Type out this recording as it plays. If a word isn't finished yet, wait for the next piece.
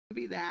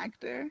be the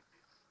actor,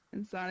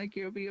 and Sonic,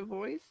 you'll be a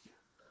voice.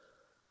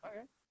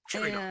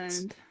 Okay.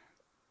 And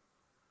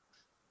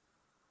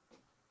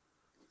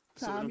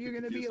Tom, you're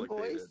gonna be a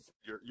voice.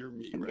 You're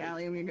me, And right?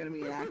 Gallium, you're gonna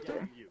be an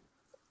actor.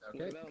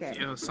 Okay.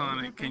 Yo,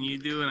 Sonic, can you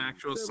do an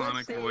actual So Sonic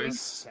let's say-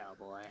 voice?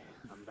 Cowboy,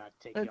 I'm about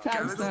to take Let's you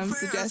have off. some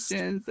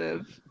suggestions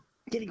of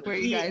where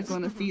you guys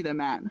want to see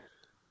them at.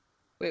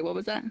 Wait, what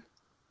was that?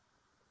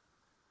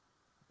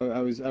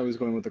 I was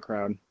going with the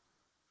crowd. I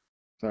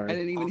Sorry.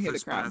 didn't even hear the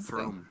Office crowd.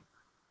 bathroom.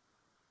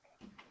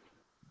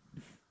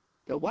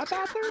 The what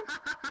bathroom?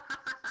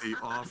 The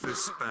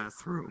office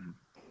bathroom.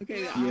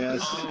 Okay.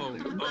 Yes. Oh,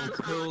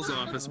 Phil's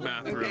office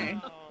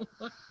bathroom.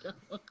 Okay.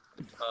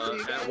 So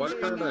you guys At what are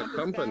in kind the of office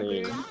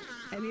company? bathroom?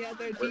 Any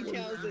other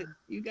details that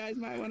you guys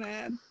might want to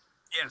add?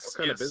 Yes, What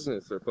kind yes. of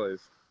business or place?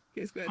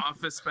 Okay, good.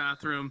 Office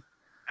bathroom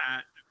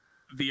at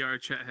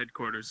VRChat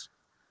headquarters.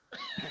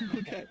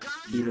 Okay.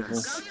 Beautiful.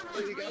 So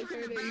you guys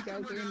heard it. You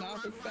guys are in the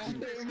office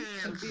bathroom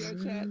at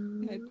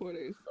VRChat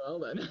headquarters. Well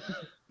then.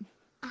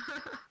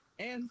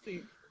 And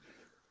see.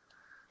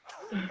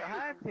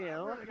 Hi,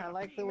 Phil. I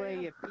like the way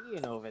you're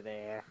peeing over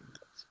there.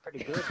 It's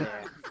pretty good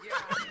there.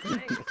 No.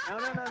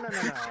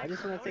 I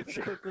just want to take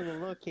a quick little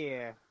look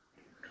here.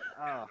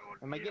 Oh,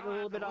 am I getting a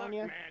little bit on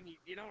you? Man,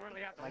 you don't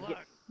really have to Am I look.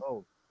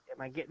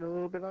 am I getting a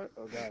little bit on?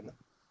 Oh God.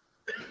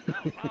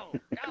 Oh,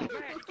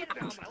 man, get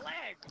it on my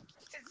leg.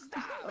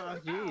 Stop. Oh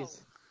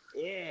jeez.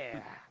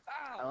 Yeah.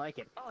 I like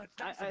it. Oh, it's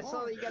not I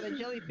saw that you got a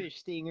jellyfish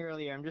sting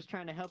earlier. I'm just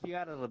trying to help you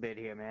out a little bit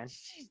here, man.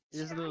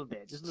 Just a little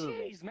bit. Just a little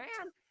bit. Jeez, man.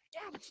 Yeah,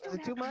 but you Is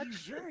don't it too have to much?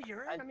 use your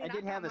urine. I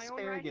did have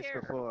asparagus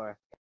before.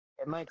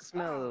 It might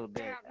smell a little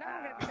bit. Damn,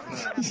 now I'm gonna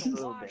have A to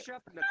little wash bit.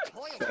 up in the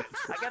toilet.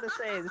 I gotta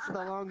say, this is the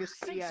longest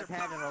pee I've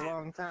had in a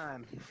long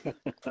time.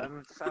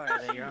 I'm sorry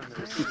that you're on the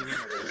receiving end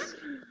of this.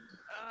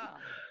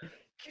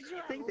 Could you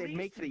I think they'd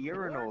make the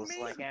urinals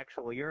like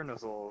actual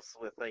urinals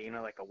with,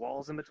 like a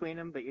walls in between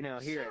them. But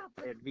here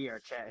at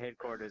VR Chat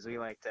headquarters, we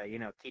like to,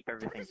 keep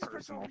everything This is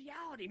personal. virtual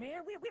reality,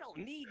 man. We don't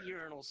need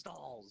urinal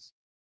stalls.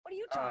 What are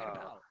you talking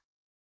about?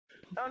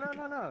 Oh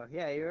no.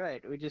 Yeah, you're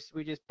right. We just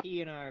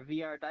pee in our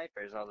VR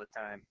diapers all the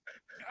time.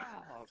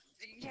 Oh,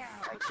 yeah.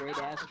 Like great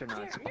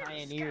astronauts, Damn, you're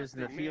pioneers in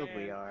the disgusting, field man.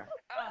 we are.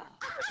 Oh,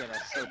 Look at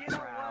us, so you know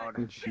proud.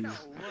 what? You know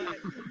what?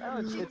 Oh,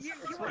 it's You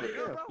what wanna we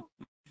go, do. bro?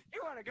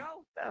 You wanna go?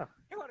 Oh.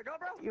 You wanna go,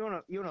 bro?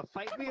 You wanna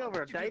fight me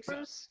over Get your dicks up.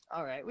 diapers?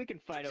 All right, we can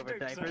fight over Get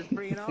your dicks diapers. up.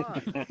 Bring it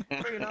on.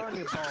 Bring it on,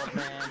 you bald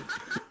man.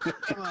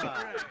 Come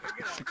on.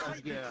 Let's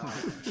go.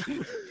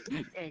 You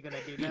ain't gonna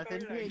do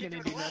nothing. You ain't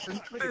gonna do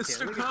nothing. Look at you.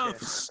 Mr. Look at you.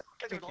 Cuffs!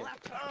 Look at you.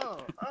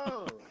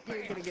 Oh. You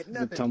ain't gonna get The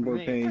nothing Tumblr from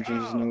me. page, I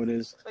just know it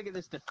is. Look at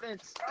this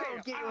defense. Oh,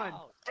 get you one.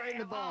 Right in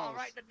the damn. balls. Oh,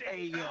 right in the dick. There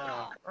you go.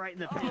 Oh. Right in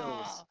the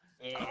pills.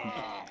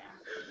 Yeah.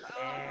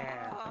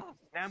 Yeah.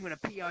 Now I'm gonna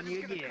pee on you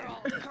again.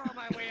 Crawl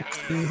my way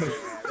out. Yeah.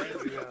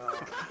 There you go.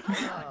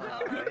 Oh,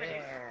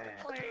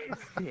 yeah. Please,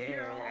 Yeah.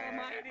 you're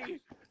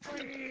almighty.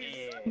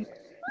 Please, Yeah.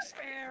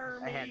 spare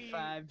me. I had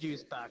 5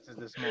 juice boxes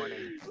this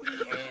morning.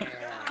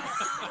 Yeah.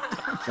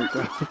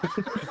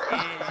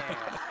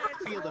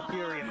 Feel the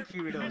fury of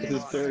Fury. This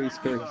is very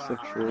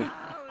sexual.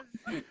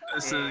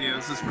 This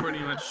is pretty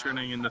much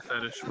turning into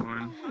fetish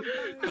porn.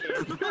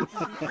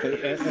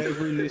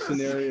 Every new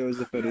scenario is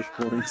a fetish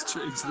porn. Let's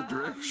change the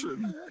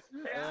direction.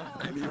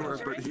 Anywhere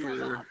but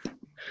here.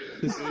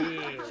 This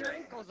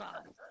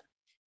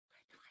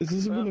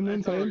is what I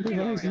meant by That's all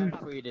I improvising. got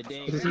for you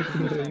today. This is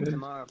Come what I back meant.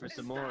 tomorrow for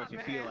some more if you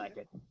feel like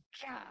it. God.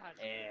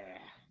 Yeah.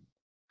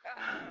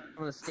 I'm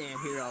gonna stand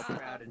here all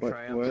proud and What?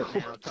 triumphant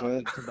now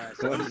talking to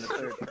myself in the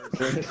third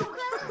person.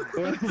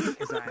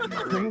 Because I'm the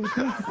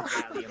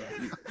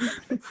Valium.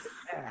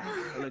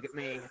 Look at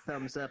me,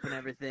 thumbs up and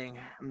everything.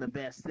 I'm the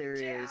best there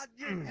is. Fuck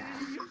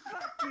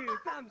you,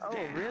 thumbs Oh,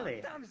 down.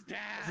 really? Thumbs down.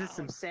 Is this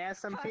some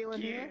sass I'm Fuck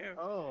feeling you. here?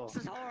 Oh, This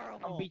is horrible.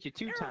 I'll beat you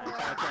 2 times.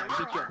 How about that? I'll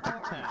beat you up 2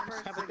 times.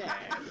 How about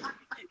that?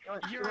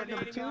 You want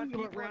number 2? You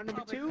want round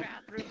number 2?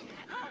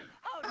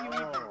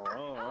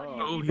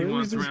 Oh, he Where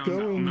wants is this round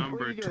going? What are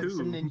number you doing?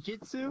 Some 2.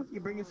 ninjutsu? You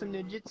bringing some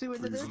ninjutsu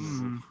into this?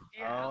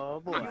 Yeah. Oh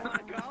boy. You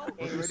wanna go?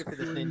 Ain't ready for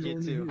this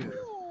ninjutsu.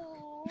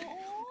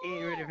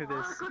 Ain't ready for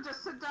this.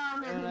 Just sit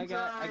down And I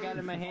got enjoy.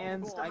 in my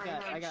hands.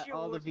 I got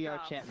all the VR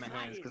chat in my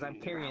hands because I'm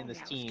carrying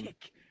this team.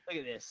 Look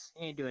at this.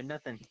 You ain't doing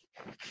nothing.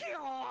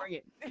 Bring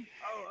it.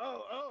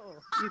 Oh.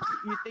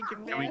 You think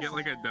you're Can we get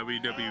like a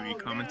WWE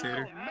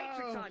commentator?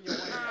 Matrix on your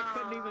way.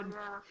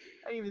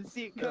 I didn't even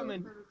see it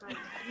coming.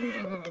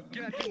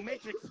 Get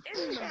Matrix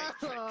in the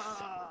Matrix.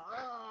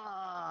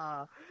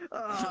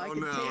 I can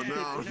no, taste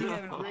no, it. You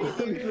have no. it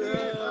right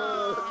here.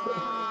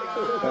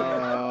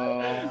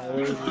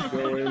 Where's it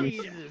going?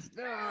 Jesus,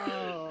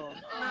 no.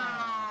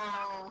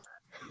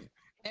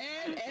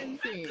 And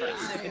scene. Like I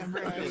am second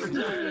right.